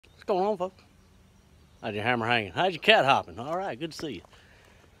going on, folks? How's your hammer hanging? How's your cat hopping? All right, good to see you.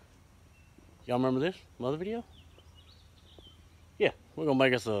 Y'all remember this other video? Yeah, we're gonna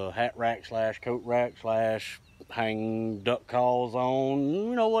make us a hat rack slash coat rack slash hang duck calls on,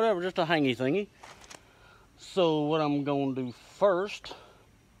 you know, whatever, just a hangy thingy. So what I'm gonna do first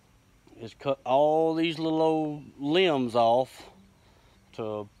is cut all these little old limbs off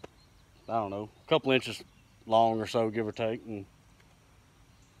to, I don't know, a couple inches long or so, give or take, and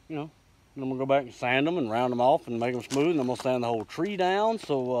you know, then I'm gonna go back and sand them and round them off and make them smooth, and I'm gonna sand the whole tree down.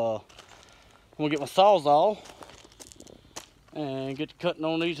 So I'm gonna get my sawzall and get to cutting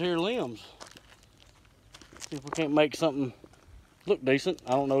on these here limbs. See if we can't make something look decent.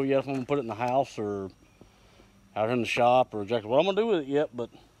 I don't know yet if I'm gonna put it in the house or out in the shop or exactly what I'm gonna do with it yet, but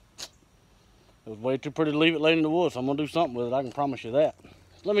it was way too pretty to leave it laying in the woods, so I'm gonna do something with it, I can promise you that.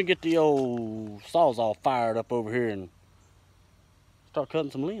 Let me get the old sawzall fired up over here and start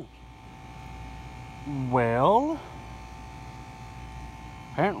cutting some limbs. Well,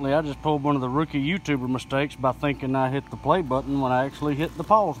 apparently I just pulled one of the rookie YouTuber mistakes by thinking I hit the play button when I actually hit the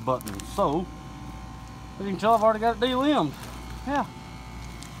pause button. So, as you can tell, I've already got it delimbed. Yeah.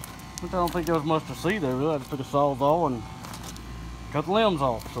 Which I don't think there was much to see there, really. I just took a sawzall and cut the limbs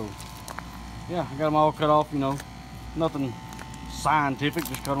off. So, yeah, I got them all cut off, you know. Nothing scientific,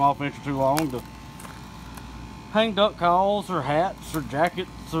 just cut them off an inch or two long to hang duck calls or hats or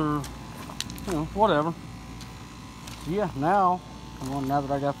jackets or, you know, whatever. So yeah, now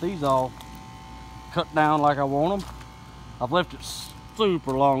that I got these all cut down like I want them, I've left it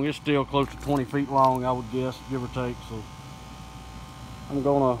super long. It's still close to 20 feet long, I would guess, give or take. So I'm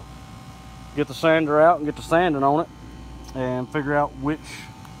gonna get the sander out and get the sanding on it and figure out which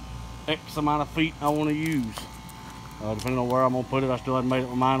X amount of feet I want to use. Depending on where I'm gonna put it, I still haven't made up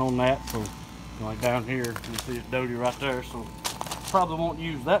my mind on that. So, like down here, you can see it's doty right there. So, probably won't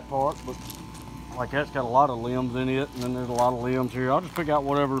use that part, but like that's got a lot of limbs in it, and then there's a lot of limbs here. I'll just pick out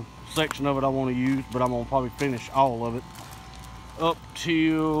whatever section of it I want to use, but I'm gonna probably finish all of it up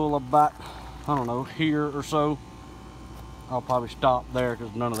till about, I don't know, here or so. I'll probably stop there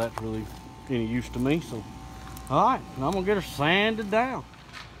because none of that's really any use to me. So, all right, now I'm gonna get her sanded down.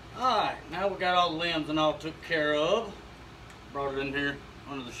 Alright, now we got all the limbs and all took care of. Brought it in here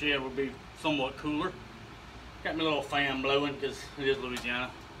under the shed, would be somewhat cooler. Got my little fan blowing because it is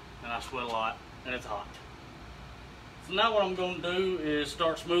Louisiana and I sweat a lot and it's hot. So now what I'm going to do is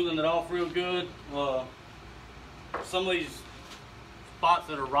start smoothing it off real good. Some of these spots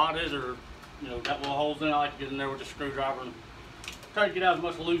that are rotted or, you know, got little holes in it, I like to get in there with a screwdriver and try to get out as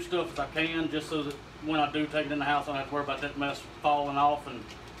much loose stuff as I can, just so that when I do take it in the house I don't have to worry about that mess falling off, and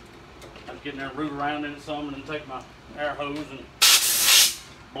I just get in there and root around in it some and then take my air hose and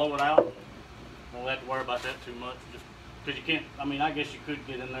blow it out. Don't have to worry about that too much, just because you can't, I mean, I guess you could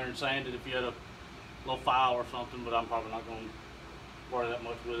get in there and sand it if you had a little file or something, but I'm probably not going to worry that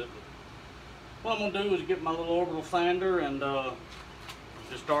much with it. But what I'm going to do is get my little orbital sander and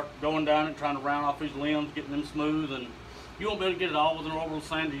just start going down it, trying to round off these limbs, getting them smooth. And you won't be able to get it all with an orbital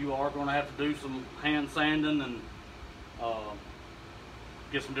sander. You are going to have to do some hand sanding and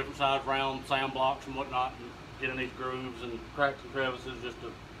get some different size round sand blocks and whatnot, and get in these grooves and cracks and crevices just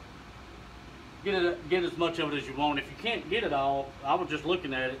to get as much of it as you want. If you can't get it all, I was just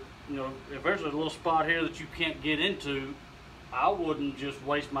looking at it, you know, if there's a little spot here that you can't get into, I wouldn't just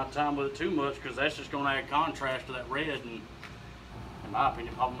waste my time with it too much, because that's just going to add contrast to that red and, in my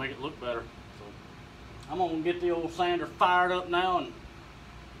opinion, probably make it look better. So I'm going to get the old sander fired up now, and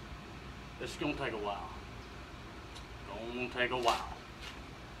it's going to take a while. It's going to take a while.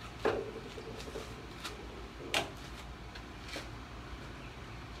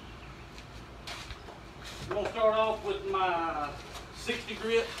 I'm going to start off with my 60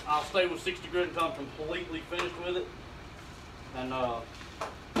 grit. I'll stay with 60 grit until I'm completely finished with it. And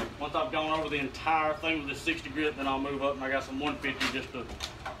once I've gone over the entire thing with this 60 grit, then I'll move up and I got some 150 just to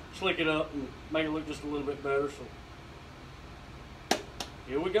slick it up and make it look just a little bit better. So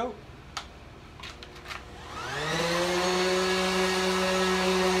here we go.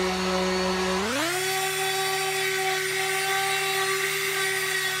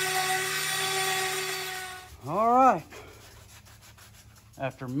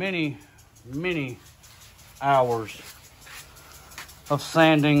 After many hours of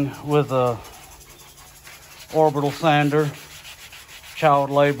sanding with a orbital sander, child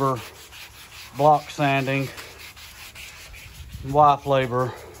labor, block sanding, wife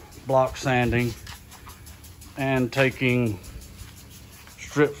labor, block sanding, and taking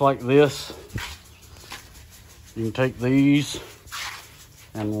strips like this, you can take these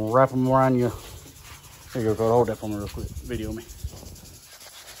and wrap them around you. Here you go, hold that for me real quick, video me.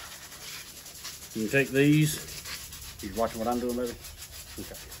 You can take these. You watching what I'm doing, baby?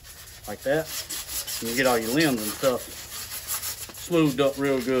 Okay. Like that. And you get all your limbs and stuff smoothed up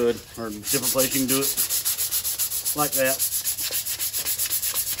real good. Or different place you can do it. Like that.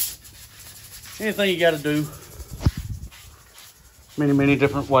 Anything you got to do. Many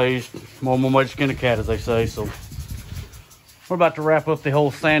different ways. More than one way to skin a cat, as they say. So we're about to wrap up the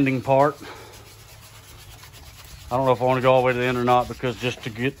whole sanding part. I don't know if I want to go all the way to the end or not, because just to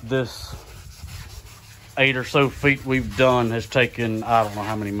get this 8 or so feet we've done has taken, I don't know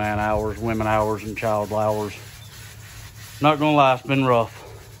how many man hours, women hours, and child hours. Not gonna lie, it's been rough.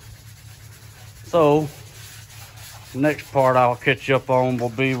 So the next part I'll catch you up on will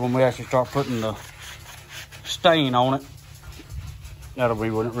be when we actually start putting the stain on it. That'll be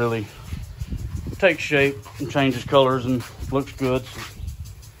when it really takes shape and changes colors and looks good. So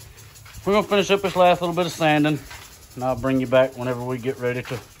we're gonna finish up this last little bit of sanding, and I'll bring you back whenever we get ready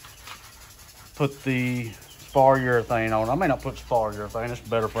to put the spar urethane on. I may not put spar urethane, it's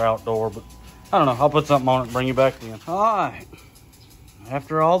better for outdoor, but I don't know, I'll put something on it and bring you back in. All right,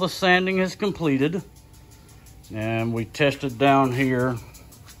 after all the sanding is completed, and we tested down here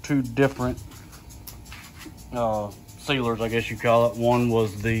 2 different sealers, I guess you call it. One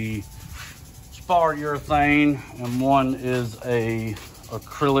was the spar urethane, and one is a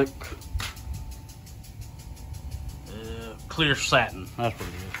acrylic clear satin. That's what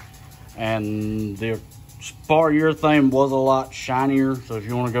it is. And the spar urethane was a lot shinier, so if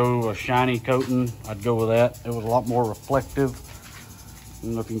you want to go a shiny coating, I'd go with that. It was a lot more reflective. I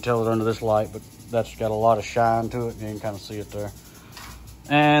don't know if you can tell it under this light, but that's got a lot of shine to it. You can kind of see it there.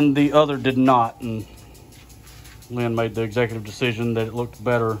 And the other did not, and Lynn made the executive decision that it looked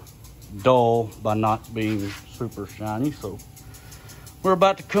better dull by not being super shiny. So we're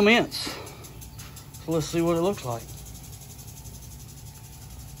about to commence. So let's see what it looks like.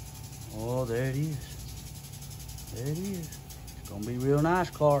 Oh, there it is. There it is. It's gonna be real nice,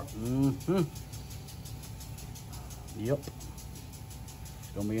 Clark. Yep.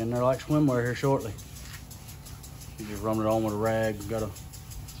 It's gonna be in there like swimwear here shortly. She just rubbing it on with a rag. Got a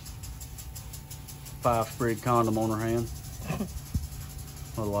 5-sprig condom on her hand.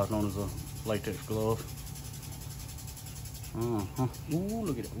 Otherwise known as a latex glove. Ooh,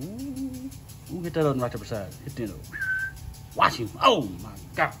 look at it. Ooh, hit that other one right there beside it. Hit the end of it. Watch him. Oh my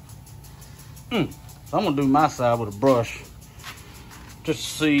God. So I'm gonna do my side with a brush just to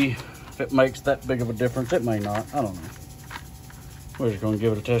see if it makes that big of a difference. It may not, I don't know. We're just gonna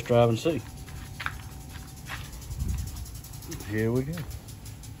give it a test drive and see. Here we go.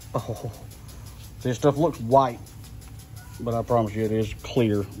 Oh, this stuff looks white, but I promise you it is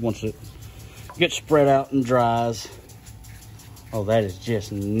clear once it gets spread out and dries. Oh, that is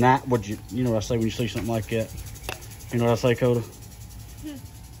just not what you know what I say when you see something like that? You know what I say, Coda?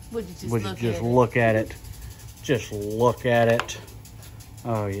 Would you just look at it? Just look at it.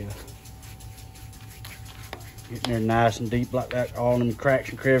 Oh, yeah. Getting there nice and deep like that. All them cracks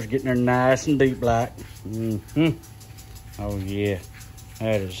and cribs getting there nice and deep like. Oh, yeah.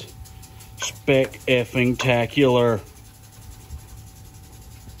 That is spec-effing-tacular.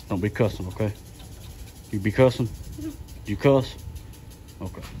 Don't be cussing, okay? You be cussing? You cuss?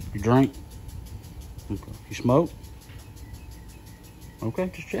 Okay. You drink? Okay. You smoke?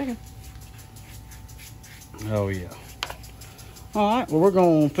 Okay, just checking. Oh, yeah. All right, well, we're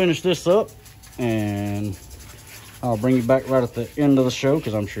going to finish this up, and I'll bring you back right at the end of the show,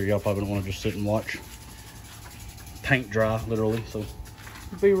 because I'm sure y'all probably don't want to just sit and watch paint dry, literally. So,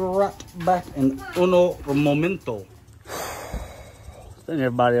 be right back in uno momento. Didn't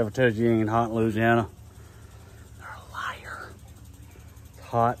everybody ever tell you ain't hot in Louisiana? They're a liar. It's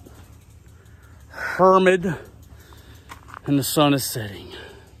hot, humid, and the sun is setting.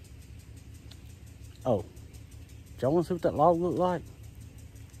 Oh, y'all want to see what that log looked like?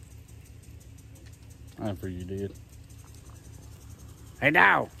 I'm sure you did. Hey,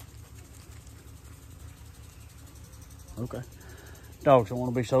 dog. Okay. Dogs don't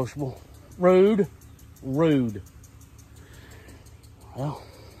want to be sociable. Rude. Rude. Well,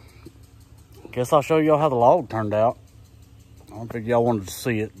 guess I'll show y'all how the log turned out. I don't think y'all wanted to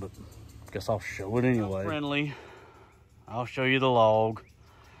see it, but guess I'll show it anyway. Friendly. I'll show you the log.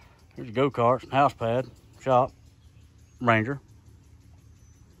 Here's a go-kart, house pad, shop, Ranger.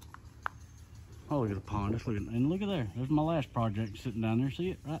 Oh, look at the pond. Just look at, and look at there. There's my last project sitting down there.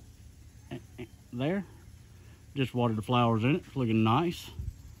 See it right there? Just watered the flowers in it. It's looking nice.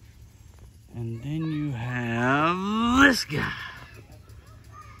 And then you have this guy.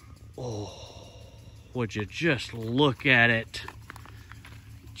 Oh, would you just look at it?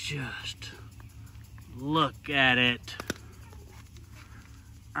 Just look at it.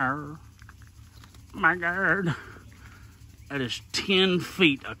 my God. That is 10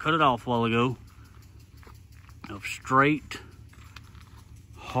 feet. I cut it off a while ago of straight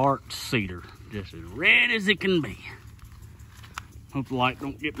heart cedar. Just as red as it can be. Hope the light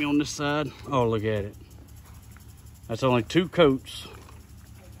don't get me on this side. Oh, look at it. That's only 2 coats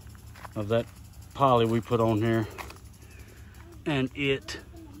of that poly we put on here. And it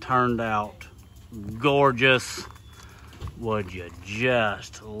turned out gorgeous. Would you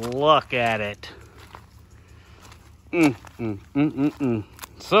just look at it?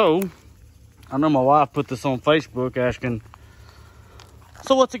 So, I know my wife put this on Facebook asking,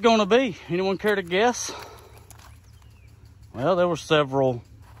 so what's it gonna be? Anyone care to guess? Well, there were several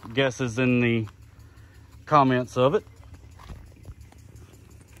guesses in the comments of it.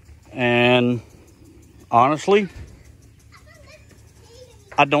 And honestly,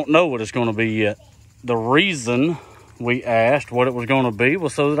 I don't know what it's gonna be yet. The reason we asked what it was gonna be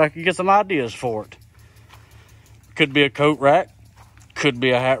was so that I could get some ideas for it. Could be a coat rack, could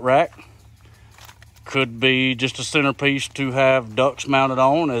be a hat rack, could be just a centerpiece to have ducks mounted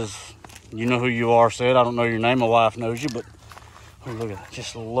on, as you know who you are said. I don't know your name, my wife knows you, but oh, look at that.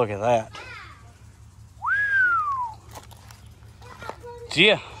 Just look at that. So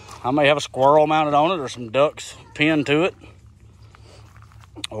yeah, I may have a squirrel mounted on it or some ducks pinned to it.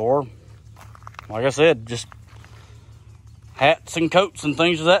 Or, like I said, just hats and coats and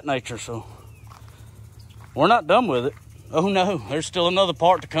things of that nature. So we're not done with it. Oh no, there's still another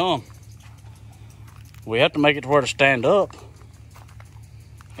part to come. We have to make it to where to stand up.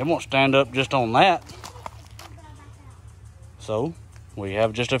 It won't stand up just on that. So we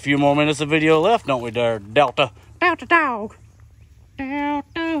have just a few more minutes of video left, don't we there, Delta? Delta dog.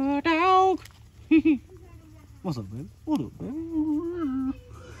 Delta dog. What's up, baby? What up, baby?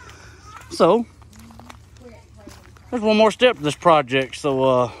 So, there's one more step to this project.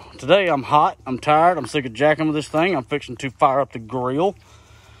 So today I'm hot, I'm tired, I'm sick of jacking with this thing. I'm fixing to fire up the grill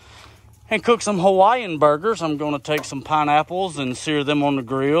and cook some Hawaiian burgers. I'm going to take some pineapples and sear them on the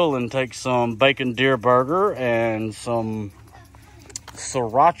grill, and take some bacon deer burger and some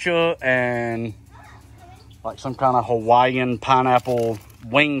sriracha and like some kind of Hawaiian pineapple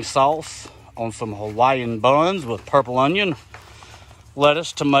wing sauce on some Hawaiian buns with purple onion,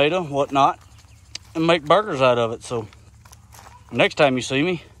 lettuce, tomato, whatnot, and make burgers out of it. So next time you see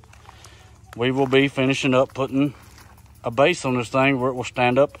me, we will be finishing up putting a base on this thing where it will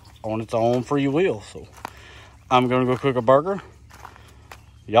stand up on its own free will. So I'm gonna go cook a burger.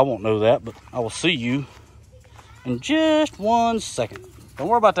 Y'all won't know that, but I will see you in just 1 second. Don't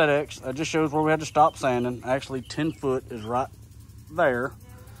worry about that X. That just shows where we had to stop sanding. Actually, 10 foot is right there.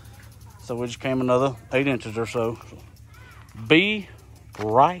 So we just came another 8 inches or so. Be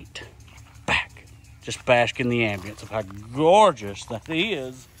right back. Just bask in the ambience of how gorgeous that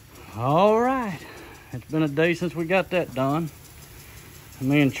is. All right. It's been a day since we got that done.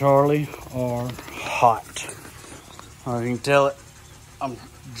 Me and Charlie are hot. You can tell it, I'm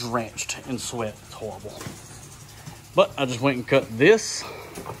drenched in sweat. It's horrible. But I just went and cut this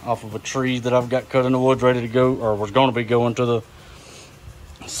off of a tree that I've got cut in the woods, ready to go, or was going to be going to the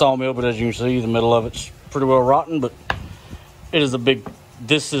sawmill. But as you can see, the middle of it's pretty well rotten, but it is a big,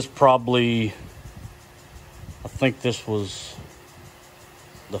 this is probably, I think this was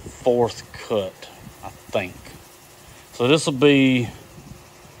the 4th cut, I think. So this will be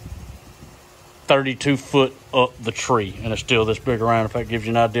 32 foot up the tree, and it's still this big around, if that gives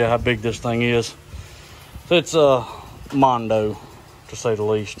you an idea how big this thing is. So it's a mondo, to say the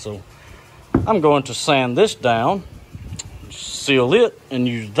least. So I'm going to sand this down, seal it, and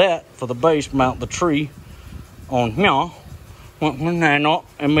use that for the base, mount the tree on here.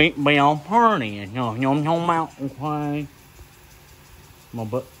 And be on party, and mountain way. My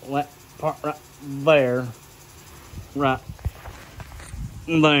butt, that part right there, right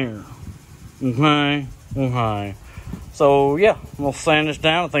there. Okay, okay. So yeah, we'll sand this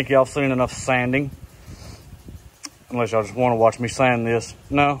down. I think y'all seen enough sanding. Unless y'all just want to watch me sand this.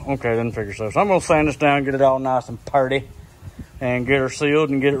 No? Okay, didn't figure so. So I'm going to sand this down, get it all nice and pretty, and get her sealed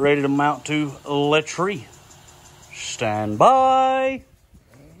and get it ready to mount to the tree. Stand by.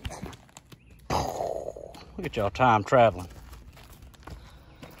 Look at y'all time traveling.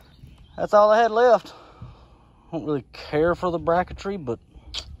 That's all I had left. I don't really care for the bracketry, but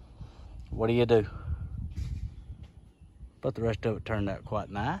what do you do? But the rest of it turned out quite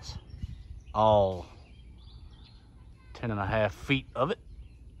nice. All 10.5 feet of it.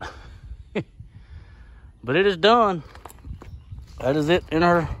 But it is done. That is it in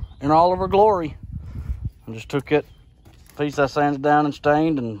all of her glory. I just took that piece I sanded down and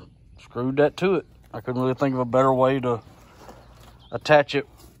stained and screwed that to it. I couldn't really think of a better way to attach it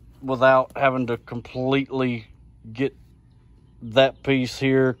without having to completely get that piece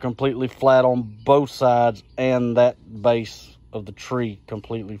here completely flat on both sides and that base of the tree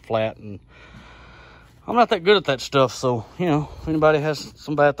completely flat. And I'm not that good at that stuff, so, you know, if anybody has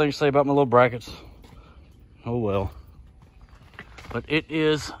some bad things to say about my little brackets, oh well. But it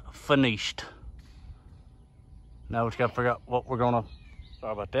is finished. Now we just gotta figure out what we're gonna,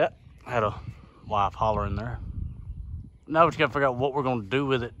 sorry about that. I had a wife hollering there. Now we just gotta figure out what we're gonna do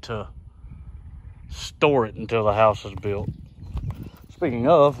with it to store it until the house is built. Speaking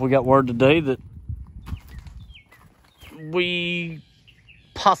of, we got word today that we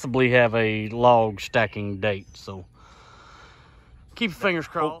possibly have a log stacking date, so keep your fingers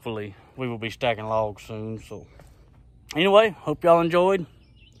crossed. Hopefully we will be stacking logs soon. So anyway, hope y'all enjoyed.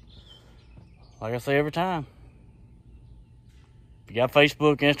 Like I say every time, if you got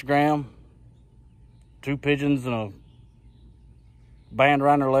Facebook, Instagram, 2 pigeons and a band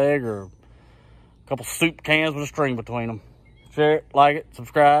around their leg, or a couple soup cans with a string between them, share it, like it,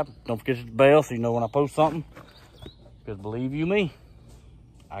 subscribe. Don't forget to hit the bell so you know when I post something, because believe you me,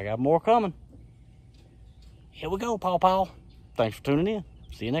 I got more coming. Here we go, Paw Paw. Thanks for tuning in.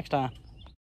 See you next time.